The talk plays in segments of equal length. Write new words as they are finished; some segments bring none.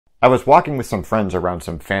I was walking with some friends around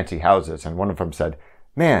some fancy houses, and one of them said,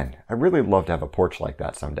 "Man, I'd really love to have a porch like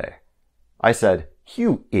that someday." I said,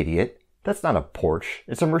 "You idiot, that's not a Porsche,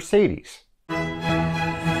 it's a Mercedes."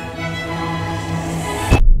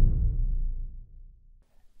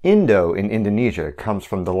 Indo in Indonesia comes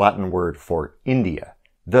from the Latin word for India.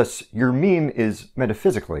 Thus, your meme is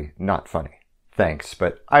metaphysically not funny. Thanks,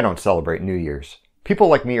 but I don't celebrate New Year's. People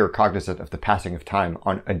like me are cognizant of the passing of time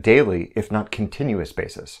on a daily, if not continuous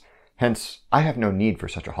basis. Hence, I have no need for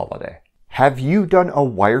such a holiday. Have you done a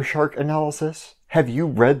Wireshark analysis? Have you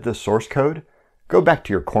read the source code? Go back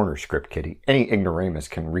to your corner script, kitty. Any ignoramus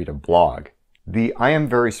can read a blog. The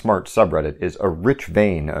IAmVerySmart subreddit is a rich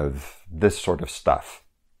vein of this sort of stuff.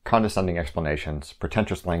 Condescending explanations,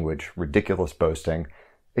 pretentious language, ridiculous boasting.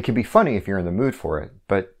 It can be funny if you're in the mood for it,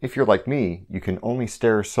 but if you're like me, you can only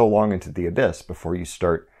stare so long into the abyss before you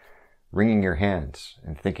start wringing your hands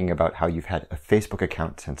and thinking about how you've had a Facebook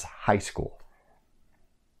account since high school.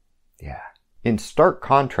 Yeah. In stark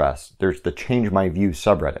contrast, there's the Change My View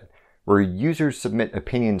subreddit, where users submit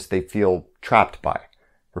opinions they feel trapped by,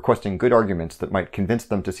 requesting good arguments that might convince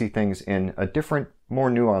them to see things in a different, more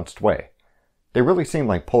nuanced way. They really seem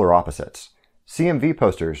like polar opposites. CMV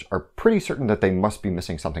posters are pretty certain that they must be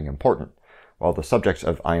missing something important, while the subjects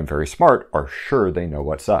of IAmVerySmart are sure they know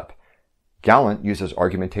what's up. Gallant uses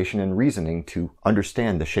argumentation and reasoning to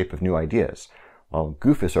understand the shape of new ideas, while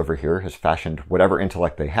Goofus over here has fashioned whatever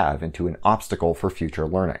intellect they have into an obstacle for future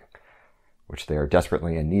learning, which they are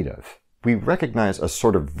desperately in need of. We recognize a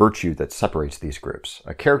sort of virtue that separates these groups,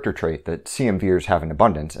 a character trait that CMVers have in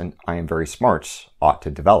abundance and IAmVerySmarts ought to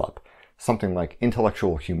develop, something like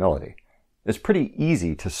intellectual humility. It's pretty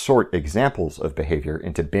easy to sort examples of behavior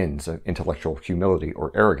into bins of intellectual humility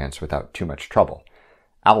or arrogance without too much trouble.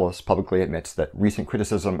 Alice publicly admits that recent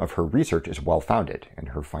criticism of her research is well-founded, and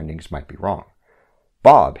her findings might be wrong.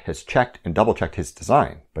 Bob has checked and double-checked his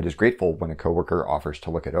design, but is grateful when a coworker offers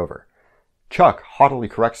to look it over. Chuck haughtily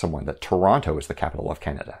corrects someone that Toronto is the capital of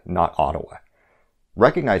Canada, not Ottawa.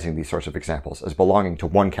 Recognizing these sorts of examples as belonging to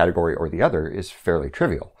one category or the other is fairly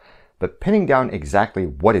trivial, but pinning down exactly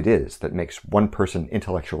what it is that makes one person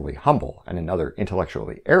intellectually humble and another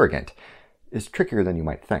intellectually arrogant is trickier than you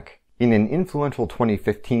might think. In an influential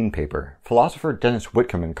 2015 paper, philosopher Dennis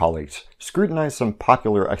Whitcomb and colleagues scrutinized some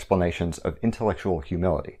popular explanations of intellectual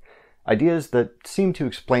humility, ideas that seem to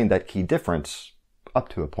explain that key difference up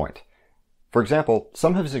to a point. For example,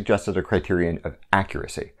 some have suggested a criterion of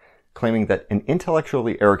accuracy, claiming that an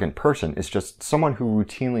intellectually arrogant person is just someone who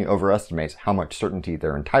routinely overestimates how much certainty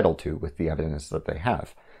they're entitled to with the evidence that they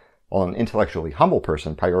have, while an intellectually humble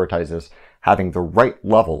person prioritizes having the right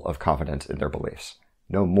level of confidence in their beliefs,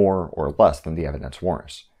 no more or less than the evidence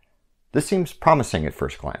warrants. This seems promising at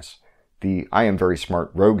first glance. The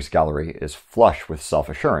IAmVerySmart Rogues Gallery is flush with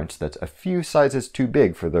self-assurance that's a few sizes too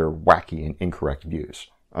big for their wacky and incorrect views.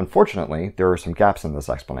 Unfortunately, there are some gaps in this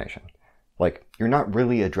explanation. Like, you're not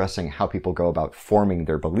really addressing how people go about forming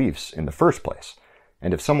their beliefs in the first place.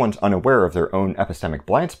 And if someone's unaware of their own epistemic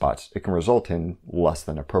blind spots, it can result in less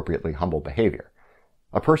than appropriately humble behavior.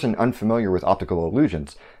 A person unfamiliar with optical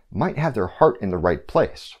illusions might have their heart in the right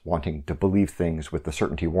place, wanting to believe things with the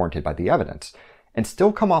certainty warranted by the evidence, and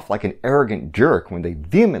still come off like an arrogant jerk when they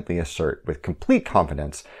vehemently assert with complete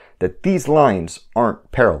confidence that these lines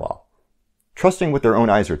aren't parallel. Trusting what their own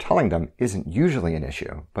eyes are telling them isn't usually an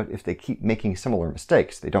issue, but if they keep making similar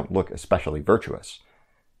mistakes, they don't look especially virtuous.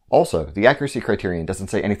 Also, the accuracy criterion doesn't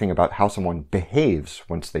say anything about how someone behaves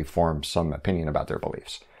once they form some opinion about their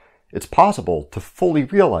beliefs. It's possible to fully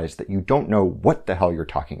realize that you don't know what the hell you're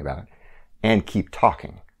talking about and keep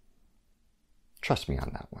talking. Trust me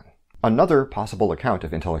on that one. Another possible account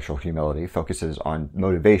of intellectual humility focuses on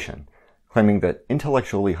motivation, claiming that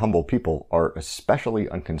intellectually humble people are especially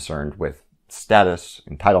unconcerned with status,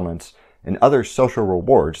 entitlements, and other social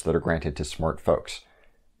rewards that are granted to smart folks.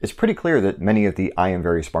 It's pretty clear that many of the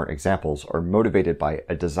IAmVerySmart examples are motivated by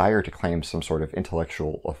a desire to claim some sort of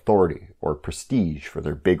intellectual authority or prestige for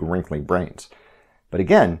their big wrinkly brains. But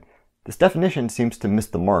again, this definition seems to miss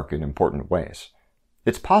the mark in important ways.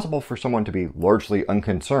 It's possible for someone to be largely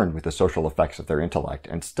unconcerned with the social effects of their intellect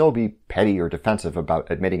and still be petty or defensive about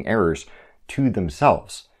admitting errors to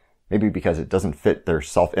themselves, maybe because it doesn't fit their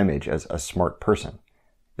self-image as a smart person.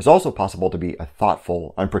 It's also possible to be a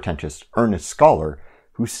thoughtful, unpretentious, earnest scholar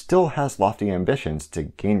who still has lofty ambitions to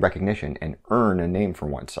gain recognition and earn a name for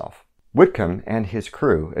oneself. Whitcomb and his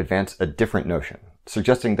crew advance a different notion,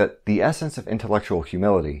 suggesting that the essence of intellectual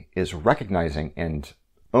humility is recognizing and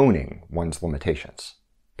owning one's limitations,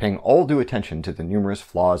 paying all due attention to the numerous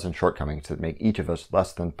flaws and shortcomings that make each of us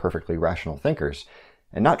less than perfectly rational thinkers,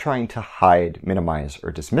 and not trying to hide, minimize,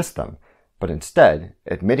 or dismiss them, but instead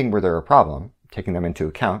admitting where they're a problem, taking them into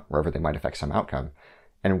account wherever they might affect some outcome,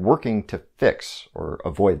 and working to fix or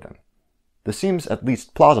avoid them. This seems at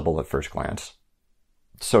least plausible at first glance.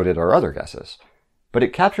 So did our other guesses. But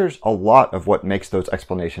it captures a lot of what makes those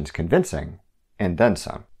explanations convincing, and then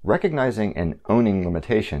some. Recognizing and owning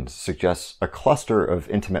limitations suggests a cluster of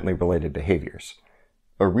intimately related behaviors.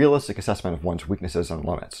 A realistic assessment of one's weaknesses and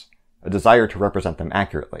limits. A desire to represent them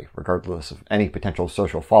accurately, regardless of any potential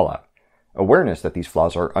social fallout. Awareness that these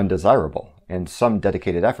flaws are undesirable, and some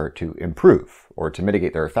dedicated effort to improve or to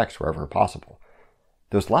mitigate their effects wherever possible.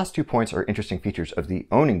 Those last 2 points are interesting features of the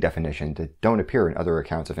owning definition that don't appear in other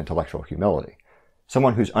accounts of intellectual humility.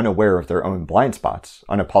 Someone who's unaware of their own blind spots,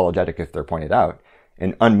 unapologetic if they're pointed out,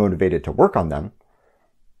 and unmotivated to work on them,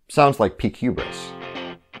 sounds like peak hubris.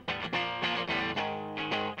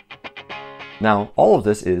 Now, all of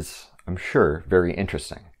this is, I'm sure, very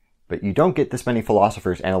interesting, but you don't get this many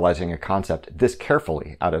philosophers analyzing a concept this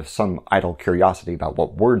carefully out of some idle curiosity about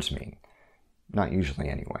what words mean. Not usually,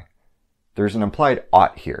 anyway. There's an implied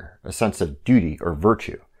ought here, a sense of duty or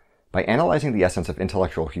virtue. By analyzing the essence of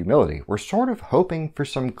intellectual humility, we're sort of hoping for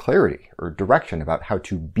some clarity or direction about how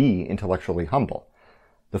to be intellectually humble.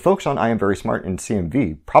 The folks on IAmVerySmart and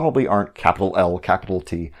CMV probably aren't capital L, capital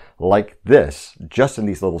T, like this, just in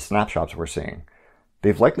these little snapshots we're seeing.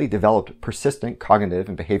 They've likely developed persistent cognitive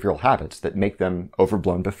and behavioral habits that make them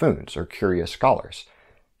overblown buffoons or curious scholars.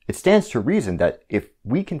 It stands to reason that if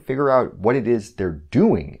we can figure out what it is they're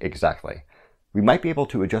doing exactly, we might be able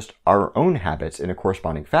to adjust our own habits in a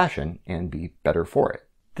corresponding fashion and be better for it.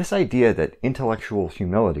 This idea that intellectual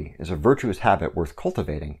humility is a virtuous habit worth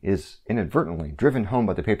cultivating is inadvertently driven home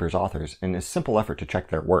by the paper's authors in a simple effort to check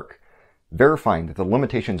their work, verifying that the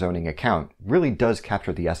limitations owning account really does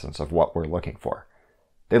capture the essence of what we're looking for.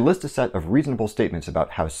 They list a set of reasonable statements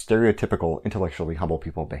about how stereotypical intellectually humble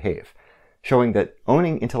people behave, showing that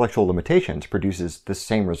owning intellectual limitations produces the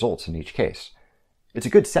same results in each case. It's a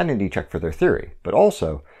good sanity check for their theory, but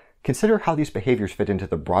also consider how these behaviors fit into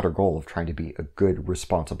the broader goal of trying to be a good,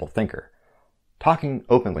 responsible thinker. Talking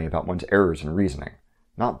openly about one's errors in reasoning,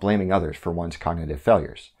 not blaming others for one's cognitive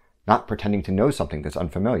failures, not pretending to know something that's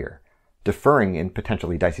unfamiliar, deferring in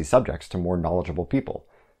potentially dicey subjects to more knowledgeable people,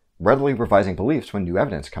 readily revising beliefs when new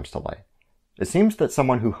evidence comes to light. It seems that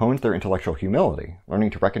someone who hones their intellectual humility,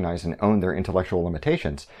 learning to recognize and own their intellectual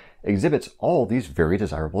limitations, exhibits all these very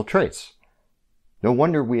desirable traits. No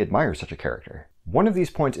wonder we admire such a character. One of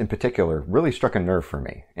these points in particular really struck a nerve for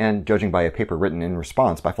me, and judging by a paper written in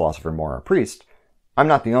response by philosopher Maura Priest, I'm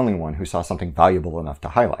not the only one who saw something valuable enough to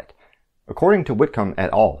highlight. According to Whitcomb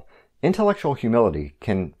et al., intellectual humility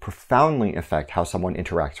can profoundly affect how someone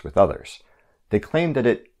interacts with others. They claim that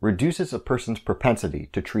it reduces a person's propensity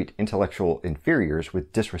to treat intellectual inferiors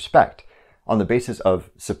with disrespect on the basis of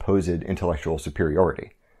supposed intellectual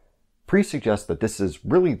superiority. Priest suggests that this is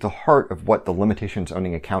really the heart of what the limitations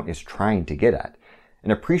owning account is trying to get at,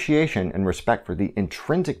 an appreciation and respect for the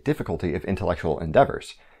intrinsic difficulty of intellectual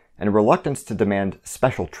endeavors, and a reluctance to demand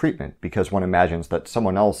special treatment because one imagines that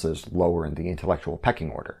someone else is lower in the intellectual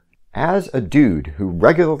pecking order. As a dude who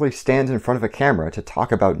regularly stands in front of a camera to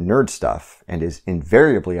talk about nerd stuff and is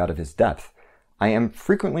invariably out of his depth, I am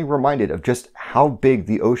frequently reminded of just how big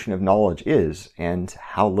the ocean of knowledge is and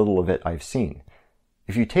how little of it I've seen.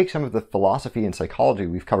 If you take some of the philosophy and psychology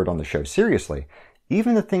we've covered on the show seriously,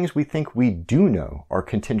 even the things we think we do know are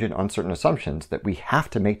contingent on certain assumptions that we have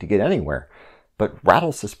to make to get anywhere, but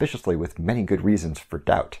rattle suspiciously with many good reasons for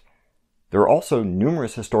doubt. There are also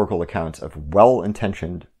numerous historical accounts of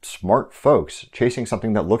well-intentioned, smart folks chasing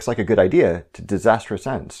something that looks like a good idea to disastrous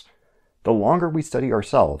ends. The longer we study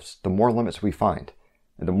ourselves, the more limits we find.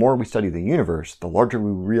 And the more we study the universe, the larger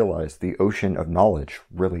we realize the ocean of knowledge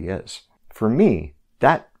really is. For me,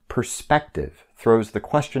 that perspective throws the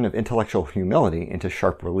question of intellectual humility into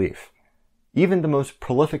sharp relief. Even the most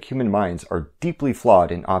prolific human minds are deeply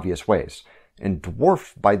flawed in obvious ways, and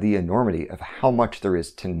dwarfed by the enormity of how much there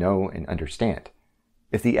is to know and understand.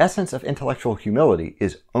 If the essence of intellectual humility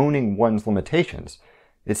is owning one's limitations,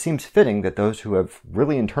 it seems fitting that those who have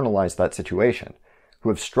really internalized that situation, who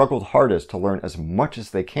have struggled hardest to learn as much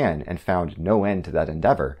as they can and found no end to that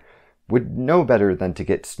endeavor, would know better than to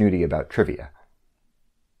get snooty about trivia.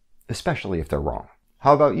 Especially if they're wrong.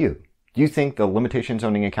 How about you? Do you think the limitations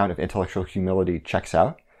owning account of intellectual humility checks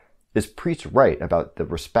out? Is Priest right about the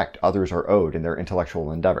respect others are owed in their intellectual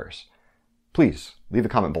endeavors? Please, leave a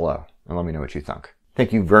comment below and let me know what you think.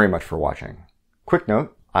 Thank you very much for watching. Quick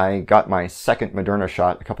note, I got my second Moderna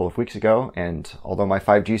shot a couple of weeks ago, and although my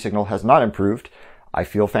 5G signal has not improved, I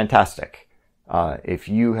feel fantastic. If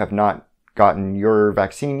you have not gotten your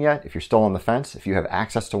vaccine yet, if you're still on the fence, if you have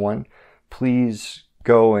access to one, please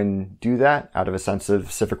go and do that out of a sense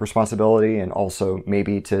of civic responsibility, and also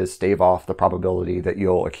maybe to stave off the probability that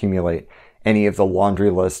you'll accumulate any of the laundry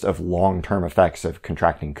list of long-term effects of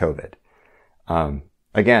contracting COVID.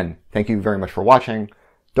 Again, thank you very much for watching.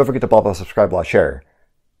 Don't forget to blah, blah, subscribe, blah, share,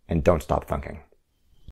 and don't stop thunking.